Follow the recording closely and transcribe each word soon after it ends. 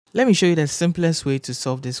Let me show you the simplest way to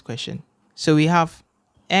solve this question. So we have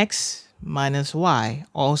x minus y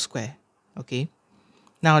all square. Okay.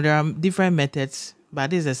 Now there are different methods, but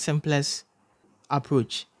this is the simplest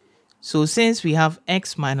approach. So since we have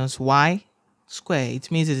x minus y square,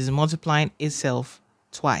 it means it is multiplying itself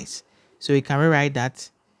twice. So we can rewrite that,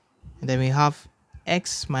 and then we have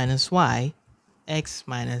x minus y, x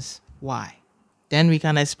minus y. Then we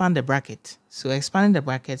can expand the bracket. So expanding the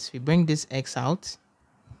brackets, we bring this x out.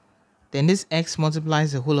 Then this x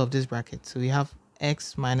multiplies the whole of this bracket. So we have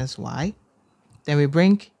x minus y. Then we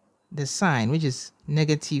bring the sign, which is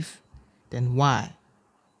negative, then y.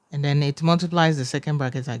 And then it multiplies the second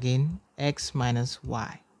bracket again, x minus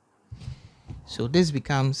y. So this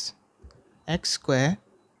becomes x squared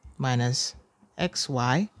minus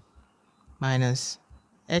xy minus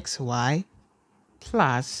xy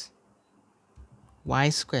plus y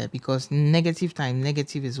squared, because negative times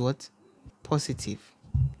negative is what? Positive.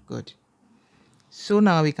 Good. So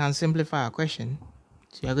now we can simplify our question.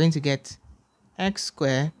 So you're going to get x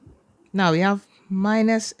squared. Now we have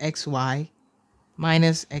minus xy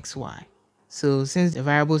minus xy. So since the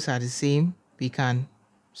variables are the same, we can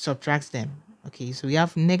subtract them. Okay, so we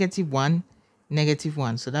have negative 1, negative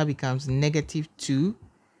 1. So that becomes negative 2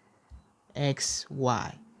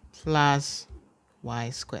 xy plus y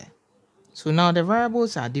squared. So now the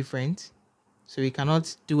variables are different, so we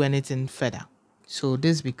cannot do anything further. So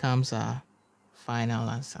this becomes our final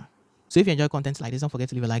answer. So if you enjoy content like this, don't forget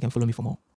to leave a like and follow me for more.